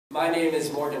My name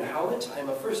is Morgan Howlett. I am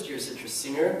a first-year citrus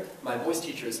singer. My voice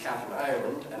teacher is Catherine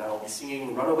Ireland, and I will be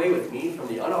singing Run Away With Me from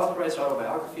the Unauthorized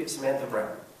Autobiography of Samantha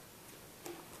Brown.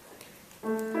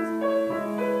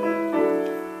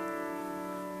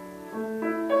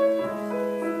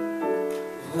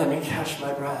 Let me catch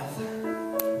my breath.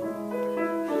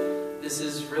 This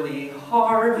is really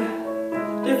hard.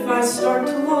 If I start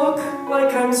to look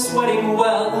like I'm sweating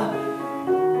well,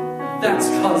 that's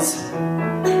 'cause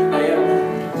I am.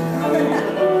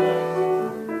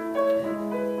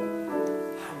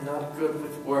 I'm not good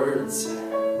with words,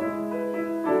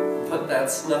 but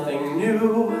that's nothing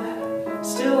new.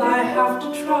 Still, I have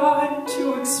to try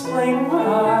to explain what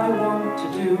I want to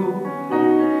do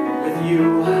with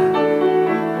you.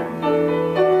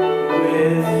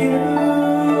 With you,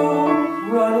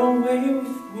 run away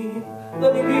with me.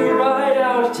 Let me be right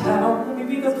out of town. Let me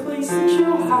be the place that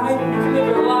you hide. We can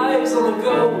live our lives on the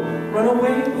go. Run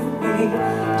away with me.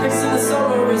 Text in the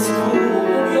summer is cool.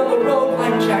 We'll be on the road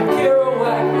like Jack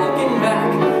Kerouac. Looking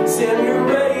back, Sam, you're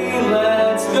ready.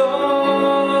 Let's go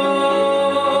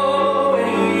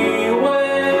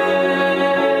anywhere.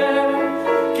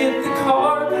 Get the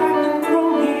car packed and throw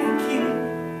me the key.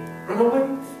 Run away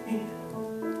with me.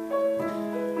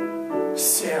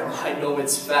 Sam, I know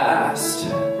it's fast.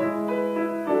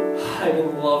 I'm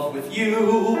in love with you.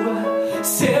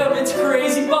 Sam, it's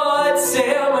crazy, but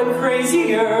Sam, I'm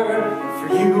crazier for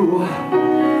you.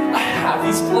 I have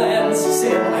these plans,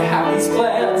 Sam, I have these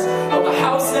plans of a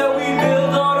house that we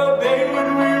build on a bay when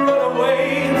we run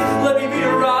away. Let me be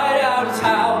right out of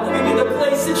town. Let me be the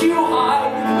place that you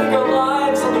hide. We can make our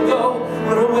lives on the go.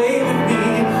 Run away with me.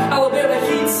 Alabama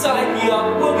heat, sign me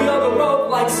up. We'll be on the road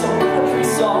like some country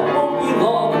song. Won't be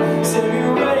long. Sam,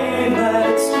 you're ready,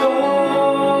 let's go.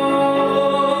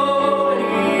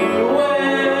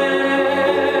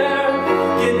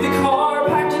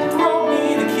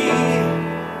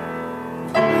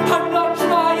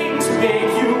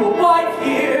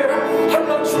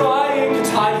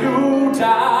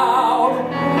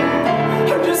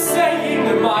 I'm just saying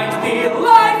there might be a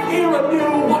life here, a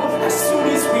new one. As soon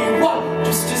as we run,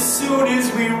 just as soon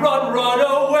as we run, run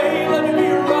away. Let me be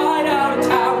right out of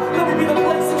town. Let me be the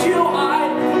place that you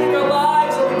hide. Make our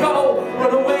lives on the go.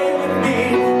 Run away with me.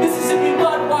 Mississippi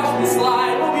mud, watch me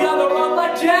slide. We'll be on the road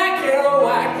like Jack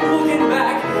Kerouac. Looking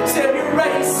back, Sam, you're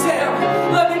ready, Sam.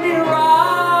 Let me be right.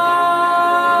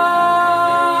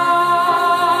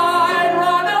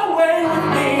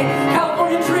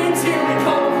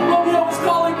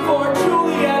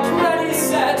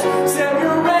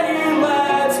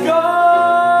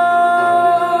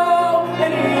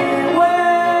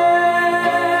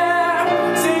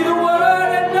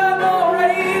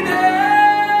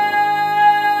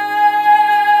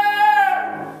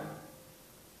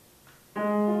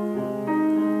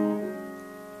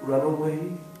 Run away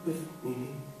with me.